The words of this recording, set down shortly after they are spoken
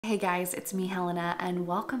Hey guys, it's me Helena and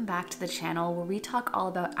welcome back to the channel where we talk all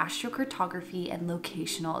about astrocartography and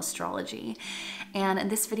locational astrology. And in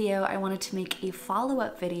this video, I wanted to make a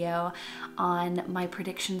follow-up video on my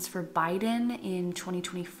predictions for Biden in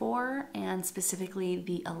 2024 and specifically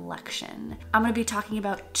the election. I'm going to be talking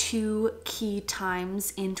about two key times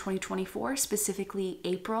in 2024, specifically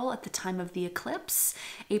April at the time of the eclipse,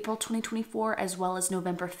 April 2024, as well as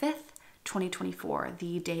November 5th. 2024,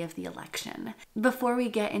 the day of the election. Before we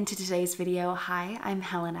get into today's video, hi, I'm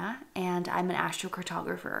Helena and I'm an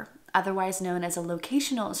astrocartographer, otherwise known as a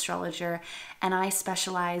locational astrologer, and I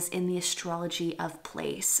specialize in the astrology of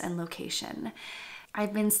place and location.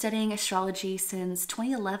 I've been studying astrology since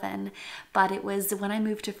 2011, but it was when I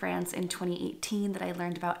moved to France in 2018 that I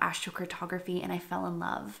learned about astrocartography and I fell in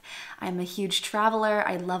love. I'm a huge traveler,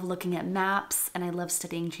 I love looking at maps, and I love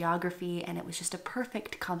studying geography, and it was just a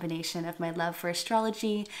perfect combination of my love for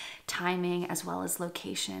astrology, timing, as well as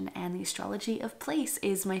location, and the astrology of place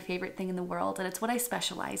is my favorite thing in the world, and it's what I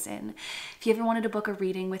specialize in. If you ever wanted to book a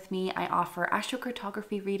reading with me, I offer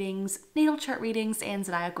astrocartography readings, natal chart readings, and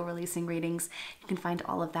zodiacal releasing readings. You can find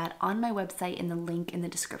all of that on my website in the link in the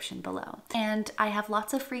description below. And I have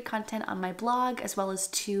lots of free content on my blog, as well as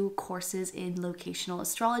 2 courses in locational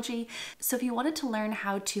astrology. So if you wanted to learn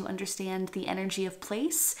how to understand the energy of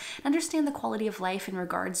place, understand the quality of life in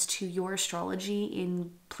regards to your astrology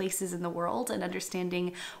in places in the world, and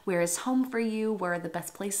understanding where is home for you, where are the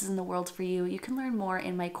best places in the world for you, you can learn more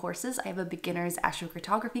in my courses. I have a beginner's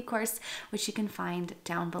astrocartography course, which you can find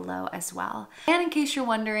down below as well. And in case you're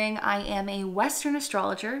wondering, I am a Western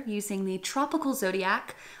astrologer using the tropical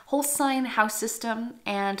zodiac, whole sign house system,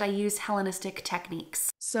 and I use Hellenistic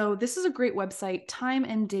techniques. So this is a great website,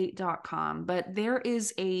 timeanddate.com, but there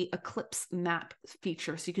is a eclipse map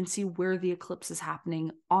feature, so you can see where the eclipse is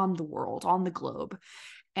happening on the world, on the globe.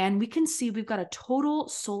 And we can see we've got a total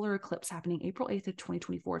solar eclipse happening April 8th of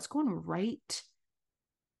 2024. It's going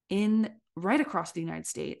right across the United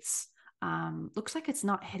States. Looks like it's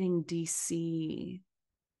not hitting DC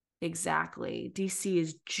exactly. DC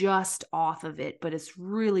is just off of it, but it's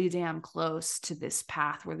really damn close to this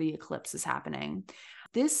path where the eclipse is happening.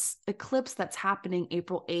 This eclipse that's happening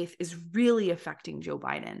April 8th is really affecting Joe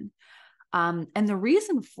Biden. And the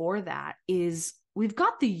reason for that is we've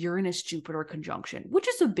got the Uranus-Jupiter conjunction, which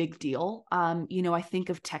is a big deal. I think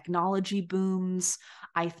of technology booms.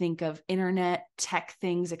 I think of internet tech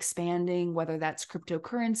things expanding, whether that's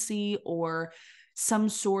cryptocurrency or some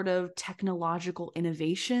sort of technological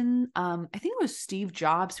innovation. I think it was Steve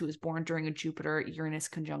Jobs who was born during a Jupiter-Uranus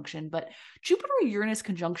conjunction, but Jupiter-Uranus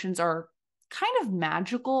conjunctions are kind of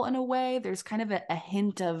magical in a way. There's kind of a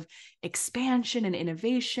hint of expansion and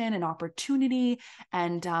innovation and opportunity.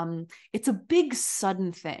 And it's a big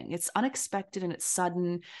sudden thing. It's unexpected and it's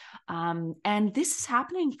sudden. And this is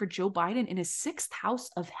happening for Joe Biden in his 6th house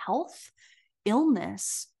of health,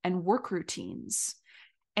 illness, and work routines.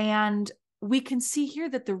 And we can see here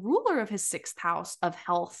that the ruler of his 6th house of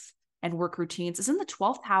health and work routines is in the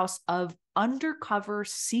 12th house of undercover,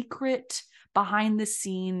 secret, behind the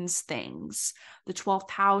scenes things. The 12th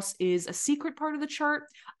house is a secret part of the chart.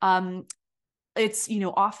 It's,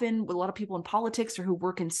 often with a lot of people in politics or who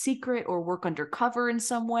work in secret or work undercover in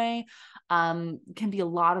some way. Can be a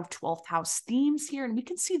lot of 12th house themes here. And we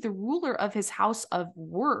can see the ruler of his house of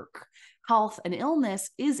work, health, and illness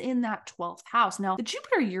is in that 12th house. Now, the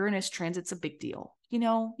Jupiter-Uranus transit's a big deal.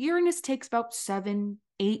 Uranus takes about 7-8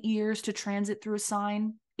 years to transit through a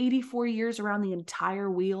sign, 84 years around the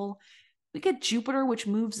entire wheel. We get Jupiter, which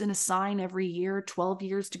moves in a sign every year, 12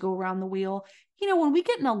 years to go around the wheel. When we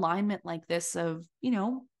get an alignment like this of,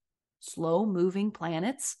 slow moving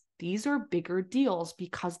planets, these are bigger deals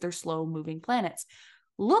because they're slow moving planets.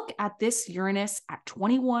 Look at this Uranus at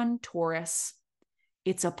 21 Taurus.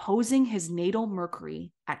 It's opposing his natal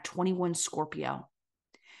Mercury at 21 Scorpio.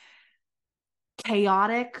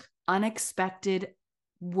 Chaotic, unexpected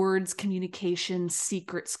words, communication,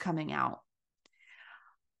 secrets coming out.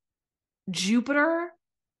 Jupiter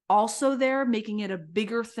also there, making it a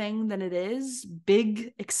bigger thing than it is,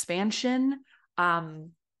 big expansion,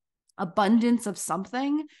 abundance of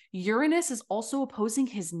something. Uranus is also opposing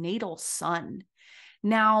his natal sun.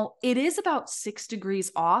 Now, it is about 6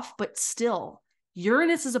 degrees off, but still,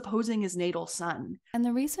 Uranus is opposing his natal sun. And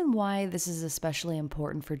the reason why this is especially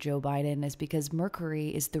important for Joe Biden is because Mercury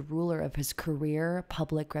is the ruler of his career,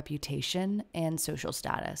 public reputation, and social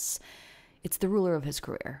status. It's the ruler of his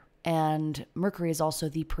career. And Mercury is also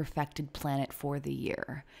the perfected planet for the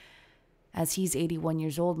year. As he's 81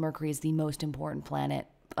 years old, Mercury is the most important planet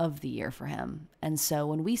of the year for him. And so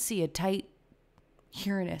when we see a tight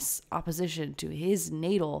Uranus opposition to his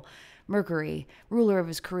natal Mercury, ruler of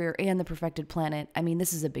his career and the perfected planet. I mean,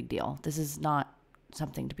 this is a big deal. This is not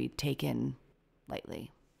something to be taken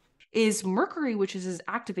lightly. Is Mercury, which is his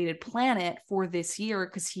activated planet for this year,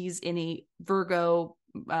 because he's in a Virgo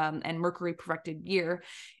and Mercury perfected year,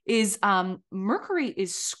 is Mercury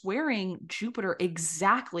is squaring Jupiter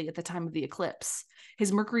exactly at the time of the eclipse.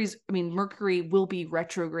 Mercury will be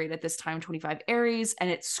retrograde at this time, 25 Aries, and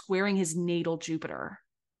it's squaring his natal Jupiter.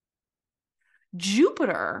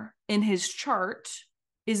 Jupiter in his chart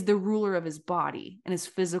is the ruler of his body and his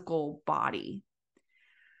physical body.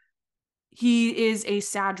 He is a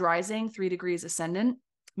Sag rising, 3 degrees ascendant,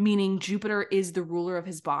 meaning Jupiter is the ruler of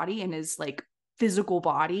his body and his like physical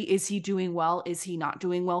body. Is he doing well? Is he not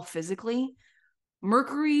doing well physically?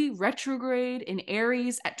 Mercury retrograde in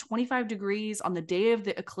Aries at 25 degrees on the day of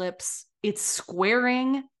the eclipse. It's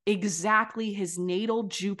squaring exactly his natal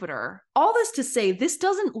Jupiter. All this to say, this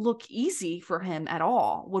doesn't look easy for him at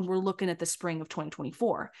all when we're looking at the spring of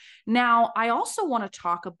 2024. Now, I also want to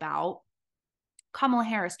talk about Kamala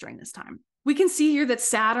Harris during this time. We can see here that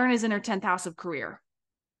Saturn is in her 10th house of career.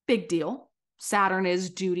 Big deal. Saturn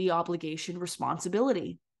is duty, obligation,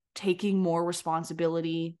 responsibility. Taking more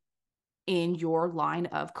responsibility in your line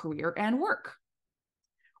of career and work.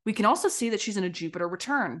 We can also see that she's in a Jupiter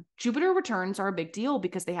return. Jupiter returns are a big deal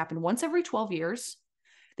because they happen once every 12 years.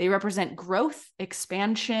 They represent growth,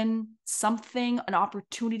 expansion, something, an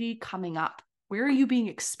opportunity coming up. Where are you being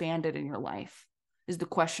expanded in your life is the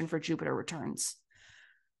question for Jupiter returns.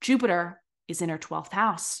 Jupiter is in her 12th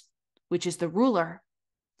house, which is the ruler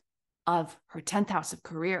of her 10th house of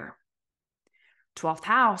career. 12th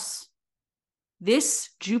house, this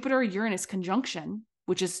Jupiter-Uranus conjunction,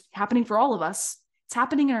 which is happening for all of us, it's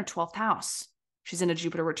happening in her 12th house. She's in a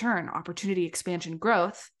Jupiter return, opportunity, expansion,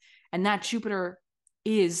 growth, and that Jupiter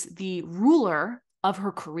is the ruler of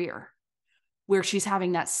her career, where she's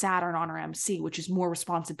having that Saturn on her MC, which is more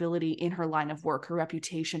responsibility in her line of work, her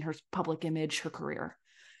reputation, her public image, her career.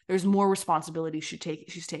 There's more responsibility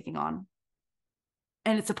she's taking on.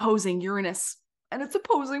 And it's opposing Uranus and it's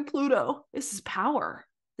opposing Pluto. This is power.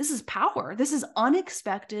 This is power. This is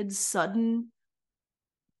unexpected, sudden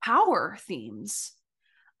power themes.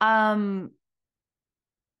 And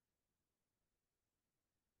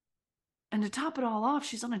to top it all off,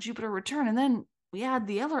 she's on a Jupiter return. And then we add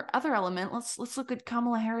the other element. Let's look at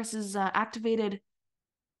Kamala Harris's activated.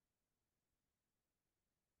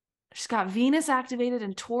 She's got Venus activated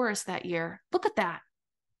in Taurus that year. Look at that.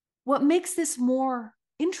 What makes this more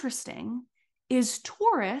interesting is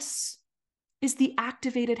Taurus is the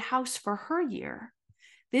activated house for her year.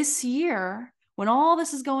 This year, when all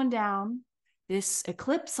this is going down, this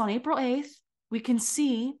eclipse on April 8th, we can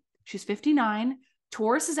see she's 59.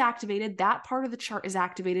 Taurus is activated. That part of the chart is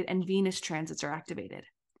activated and Venus transits are activated.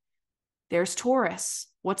 There's Taurus.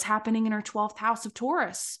 What's happening in her 12th house of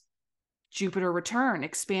Taurus? Jupiter return,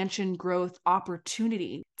 expansion, growth,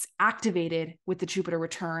 opportunity. It's activated with the Jupiter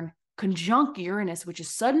return, conjunct Uranus, which is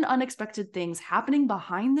sudden, unexpected things happening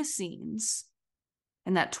behind the scenes.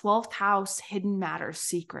 And that 12th house, hidden matters,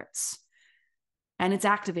 secrets. And it's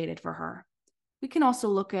activated for her. We can also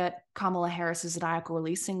look at Kamala Harris's zodiacal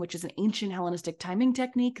releasing, which is an ancient Hellenistic timing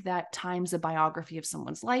technique that times a biography of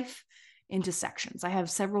someone's life into sections. I have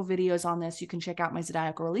several videos on this. You can check out my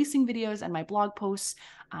zodiacal releasing videos and my blog posts.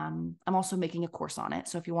 I'm also making a course on it.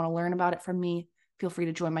 So if you want to learn about it from me, feel free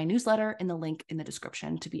to join my newsletter in the link in the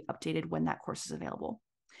description to be updated when that course is available.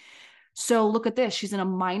 So look at this. She's in a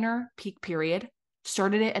minor peak period,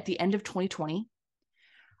 started it at the end of 2020.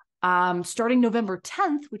 Starting November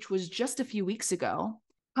 10th, which was just a few weeks ago,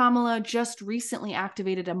 Kamala just recently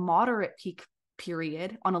activated a moderate peak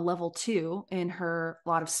period on a level 2 in her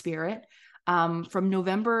lot of spirit from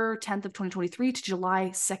November 10th of 2023 to July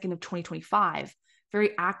 2nd of 2025.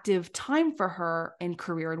 Very active time for her in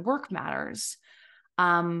career and work matters.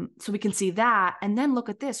 So we can see that. And then look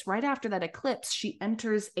at this. Right after that eclipse, she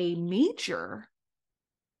enters a major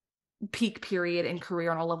peak period in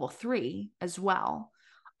career on a level 3 as well.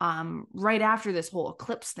 Right after this whole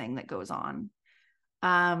eclipse thing that goes on.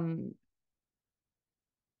 And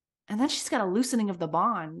then she's got a loosening of the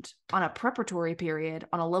bond on a preparatory period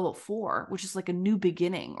on a level 4, which is like a new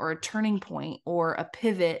beginning or a turning point or a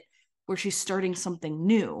pivot where she's starting something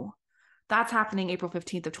new. That's happening April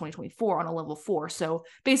 15th of 2024 on a level 4. So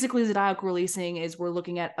basically zodiac releasing is we're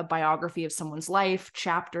looking at a biography of someone's life,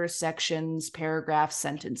 chapters, sections, paragraphs,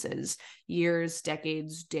 sentences, years,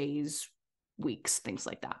 decades, days, weeks, things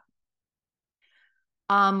like that.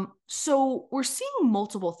 So we're seeing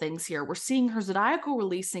multiple things here. We're seeing her zodiacal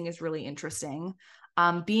releasing is really interesting.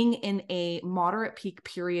 Being in a moderate peak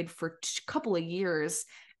period for a couple of years,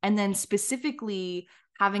 and then specifically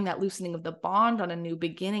having that loosening of the bond on a new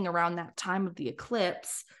beginning around that time of the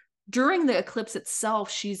eclipse. During the eclipse itself,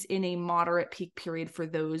 she's in a moderate peak period for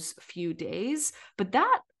those few days. But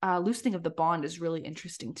that loosening of the bond is really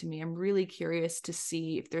interesting to me. I'm really curious to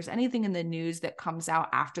see if there's anything in the news that comes out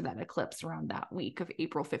after that eclipse around that week of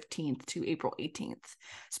April 15th to April 18th,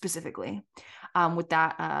 specifically, with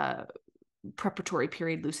that preparatory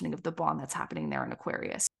period loosening of the bond that's happening there in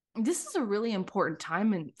Aquarius. This is a really important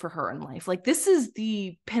time for her in life. Like, this is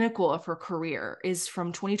the pinnacle of her career, is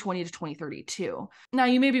from 2020 to 2032. Now,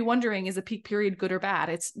 you may be wondering, is a peak period good or bad?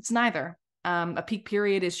 It's neither. A peak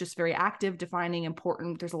period is just very active, defining,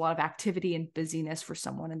 important. There's a lot of activity and busyness for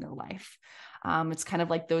someone in their life. It's kind of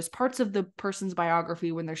like those parts of the person's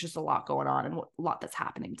biography when there's just a lot going on and a lot that's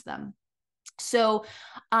happening to them. So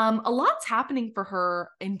a lot's happening for her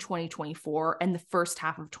in 2024 and the first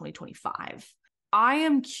half of 2025. I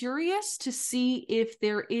am curious to see if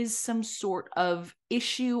there is some sort of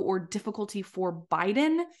issue or difficulty for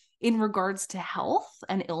Biden in regards to health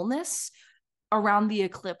and illness around the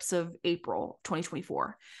eclipse of April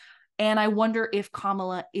 2024. And I wonder if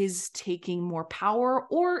Kamala is taking more power,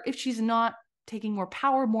 or if she's not taking more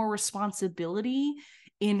power, more responsibility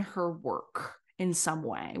in her work in some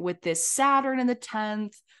way, with this Saturn in the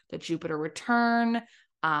 10th, the Jupiter return,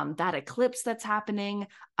 that eclipse that's happening.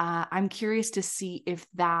 I'm curious to see if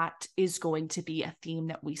that is going to be a theme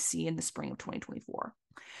that we see in the spring of 2024.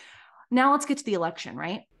 Now let's get to the election,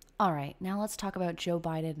 right? All right, now let's talk about Joe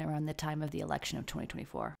Biden around the time of the election of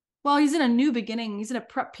 2024. Well, he's in a new beginning. He's in a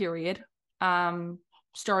prep period,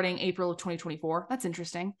 starting April of 2024. That's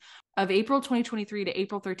interesting. Of April 2023 to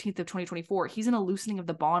April 13th of 2024, he's in a loosening of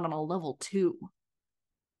the bond on a level 2.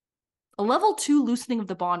 A level 2 loosening of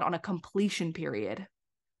the bond on a completion period.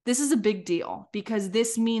 This is a big deal because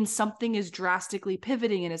this means something is drastically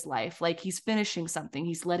pivoting in his life. Like, he's finishing something,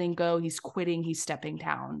 he's letting go, he's quitting, he's stepping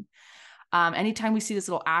down. Anytime we see this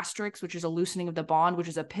little asterisk, which is a loosening of the bond, which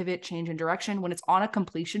is a pivot, change in direction, when it's on a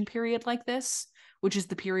completion period like this, which is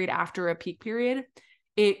the period after a peak period,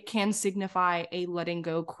 it can signify a letting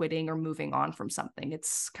go, quitting, or moving on from something.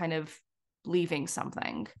 It's kind of leaving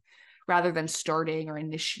something rather than starting or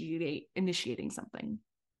initiating something.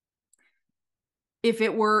 If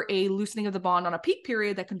it were a loosening of the bond on a peak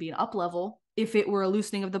period, that can be an up level. If it were a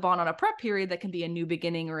loosening of the bond on a prep period, that can be a new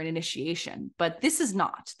beginning or an initiation. But this is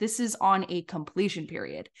not. This is on a completion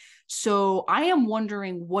period. So I am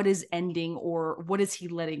wondering what is ending, or what is he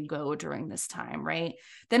letting go during this time, right?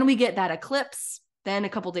 Then we get that eclipse. Then a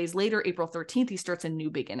couple days later, April 13th, he starts a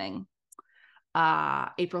new beginning.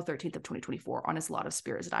 April 13th of 2024 on his lot of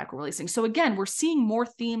spirit zodiacal releasing. So again, we're seeing more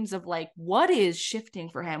themes of like, what is shifting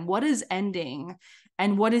for him? What is ending?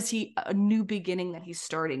 And what is a new beginning that he's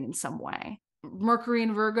starting in some way? Mercury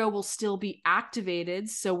in Virgo will still be activated.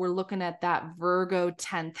 So we're looking at that Virgo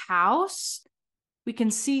 10th house. We can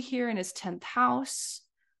see here in his 10th house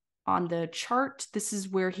on the chart, this is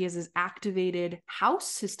where he has his activated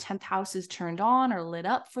house. His 10th house is turned on or lit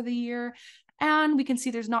up for the year. And we can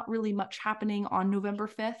see there's not really much happening on November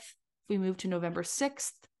 5th. If we move to November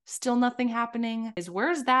 6th, still nothing happening.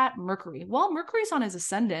 Where's that Mercury? Well, Mercury's on his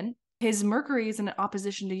ascendant. His Mercury is in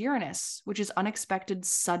opposition to Uranus, which is unexpected,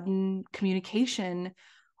 sudden communication,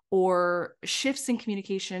 or shifts in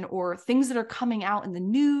communication, or things that are coming out in the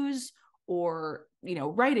news, or,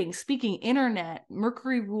 writing, speaking, internet.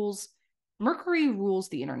 Mercury rules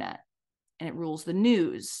the internet, and it rules the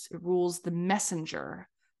news. It rules the messenger.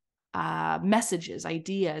 Messages,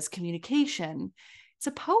 ideas, communication. It's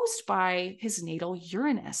opposed by his natal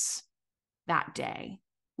Uranus that day,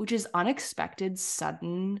 which is unexpected,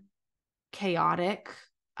 sudden, chaotic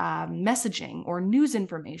messaging or news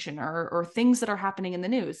information, or things that are happening in the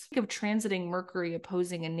news. Think of transiting Mercury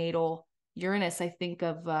opposing a natal Uranus. I think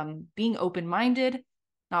of being open-minded,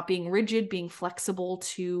 not being rigid, being flexible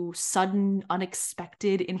to sudden,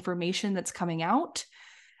 unexpected information that's coming out.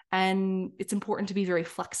 And it's important to be very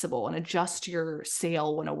flexible and adjust your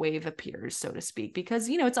sail when a wave appears, so to speak, because,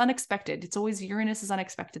 it's unexpected. It's always Uranus's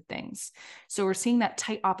unexpected things. So we're seeing that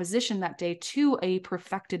tight opposition that day to a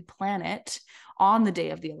perfected planet on the day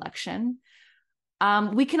of the election.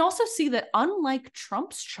 We can also see that, unlike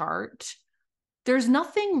Trump's chart, there's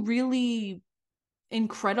nothing really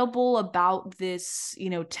incredible about this,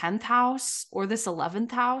 10th house or this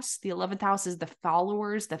 11th house. The 11th house is the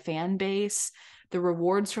followers, the fan base, the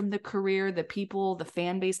rewards from the career, the people, the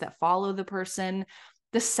fan base that follow the person.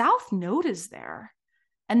 The South Node is there.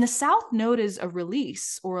 And the south node is a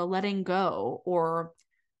release or a letting go, or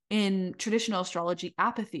in traditional astrology,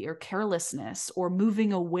 apathy or carelessness or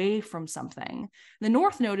moving away from something. The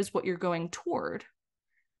north node is what you're going toward.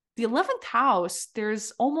 The 11th house,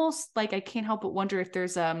 there's almost like, I can't help but wonder if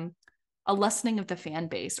there's a lessening of the fan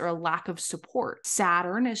base or a lack of support.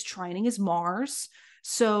 Saturn is trining his Mars.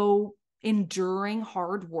 So enduring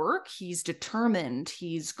hard work, he's determined,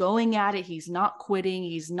 he's going at it, he's not quitting,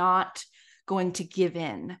 he's not going to give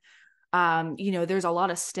in. There's a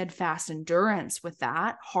lot of steadfast endurance with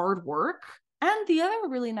that hard work. And the other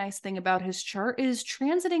really nice thing about his chart is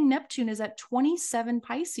transiting Neptune is at 27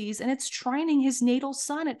 Pisces, and it's trining his natal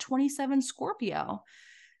sun at 27 Scorpio.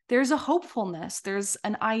 There's a hopefulness, there's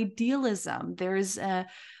an idealism, there's an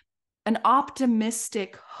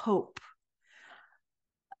optimistic hope.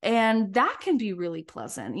 And that can be really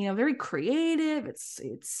pleasant, very creative.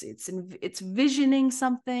 It's visioning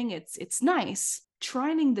something. It's nice.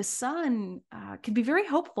 Trining the sun can be very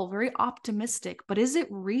hopeful, very optimistic, but is it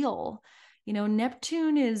real?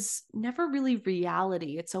 Neptune is never really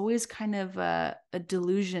reality. It's always kind of a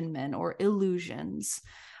delusionment or illusions.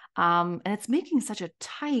 And it's making such a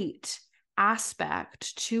tight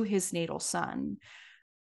aspect to his natal sun.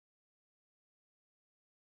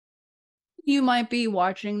 You might be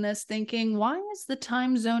watching this thinking, why is the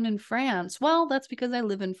time zone in France? Well, that's because I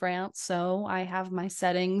live in France, so I have my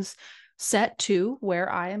settings set to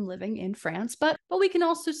where I am living in France. But we can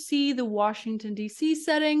also see the Washington, D.C.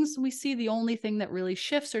 settings. We see the only thing that really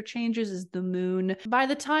shifts or changes is the moon. By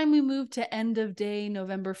the time we move to end of day,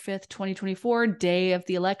 November 5th, 2024, day of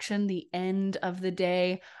the election, the end of the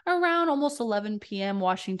day, around almost 11 p.m.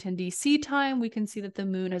 Washington, D.C. time, we can see that the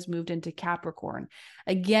moon has moved into Capricorn.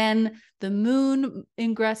 Again, the moon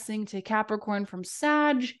ingressing to Capricorn from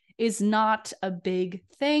Sag is not a big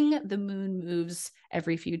thing. The moon moves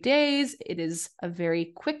every few days. It is a very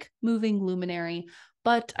quick moving luminary,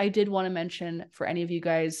 but I did want to mention for any of you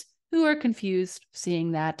guys who are confused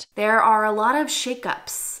seeing that there are a lot of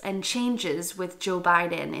shakeups and changes with Joe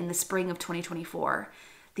Biden in the spring of 2024.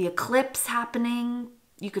 The eclipse happening,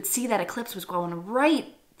 you could see that eclipse was going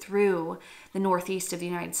right through the northeast of the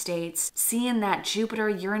United States, seeing that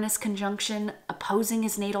Jupiter-Uranus conjunction opposing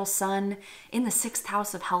his natal sun in the 6th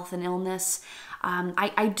house of health and illness.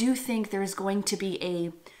 I do think there's going to be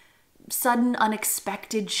a sudden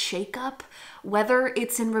unexpected shakeup, whether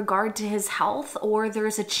it's in regard to his health or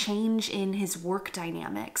there's a change in his work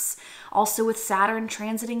dynamics. Also with Saturn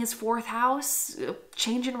transiting his 4th house,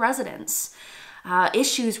 change in residence.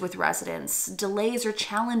 Issues with residents, delays or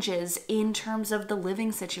challenges in terms of the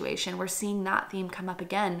living situation. We're seeing that theme come up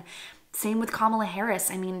again. Same with Kamala Harris.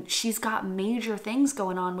 I mean, she's got major things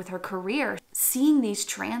going on with her career. Seeing these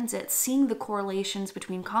transits, seeing the correlations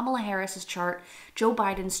between Kamala Harris's chart, Joe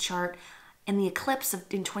Biden's chart, and the eclipse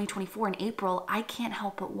in 2024 in April, I can't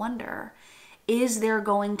help but wonder, is there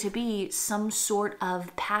going to be some sort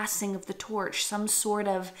of passing of the torch, some sort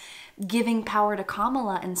of giving power to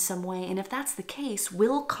Kamala in some way? And if that's the case,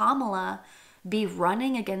 will Kamala be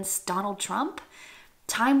running against Donald Trump?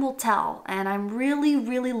 Time will tell. And I'm really,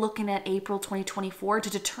 really looking at April 2024 to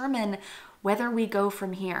determine whether we go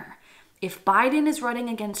from here. If Biden is running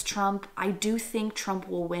against Trump, I do think Trump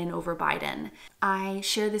will win over Biden. I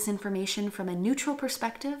share this information from a neutral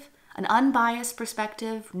perspective, an unbiased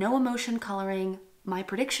perspective, no emotion coloring, my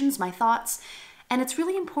predictions, my thoughts, and it's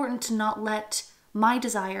really important to not let my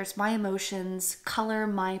desires, my emotions color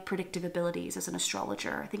my predictive abilities as an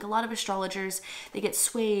astrologer. I think a lot of astrologers, they get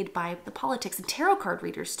swayed by the politics, and tarot card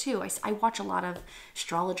readers too. I watch a lot of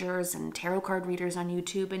astrologers and tarot card readers on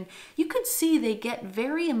YouTube, and you could see they get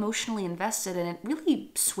very emotionally invested, and it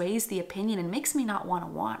really sways the opinion and makes me not want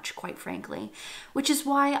to watch, quite frankly, which is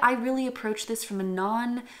why I really approach this from a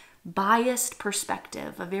non-biased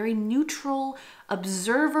perspective, a very neutral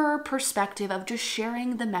observer perspective of just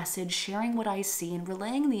sharing the message, sharing what I see, and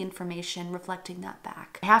relaying the information, reflecting that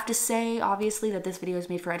back. I have to say, obviously, that this video is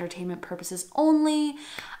made for entertainment purposes only,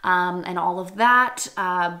 and all of that,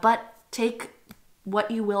 but take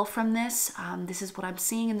what you will from this. This is what I'm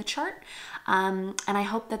seeing in the chart, and I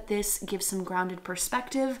hope that this gives some grounded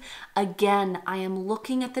perspective. Again, I am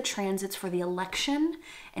looking at the transits for the election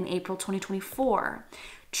in April 2024.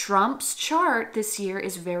 Trump's chart this year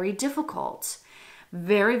is very difficult,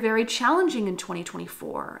 very, very challenging in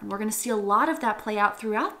 2024. And we're going to see a lot of that play out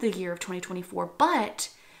throughout the year of 2024. But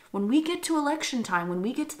when we get to election time, when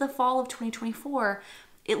we get to the fall of 2024,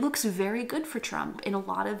 it looks very good for Trump in a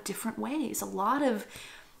lot of different ways, a lot of,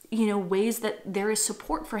 ways that there is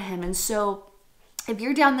support for him. And so if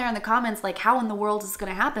you're down there in the comments, like, how in the world is this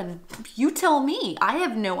going to happen? You tell me. I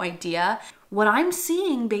have no idea. what I'm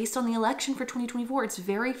seeing based on the election for 2024, it's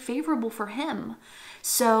very favorable for him.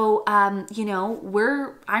 So, you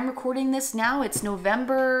know, I'm recording this now. It's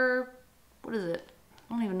November, what is it?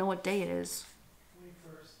 I don't even know what day it is.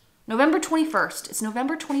 21st. November 21st. It's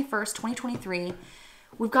November 21st, 2023.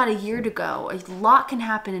 We've got a year to go. A lot can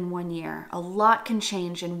happen in 1 year. A lot can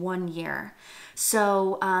change in 1 year.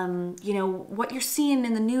 So, you know, what you're seeing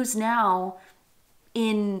in the news now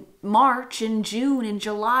in March, in June, in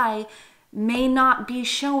July may not be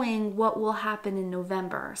showing what will happen in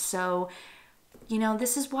November. So, you know,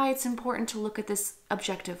 this is why it's important to look at this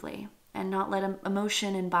objectively and not let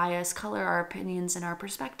emotion and bias color our opinions and our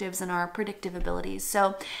perspectives and our predictive abilities.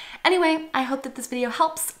 So anyway, I hope that this video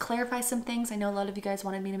helps clarify some things. I know a lot of you guys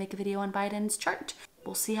wanted me to make a video on Biden's chart.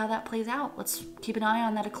 We'll see how that plays out. Let's keep an eye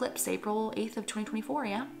on that eclipse, April 8th of 2024,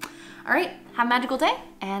 yeah? All right, have a magical day.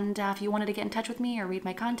 And if you wanted to get in touch with me or read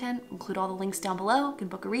my content, include all the links down below. You can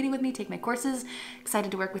book a reading with me, take my courses.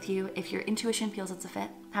 Excited to work with you. If your intuition feels it's a fit,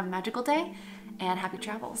 have a magical day and happy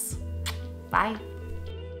travels. Bye.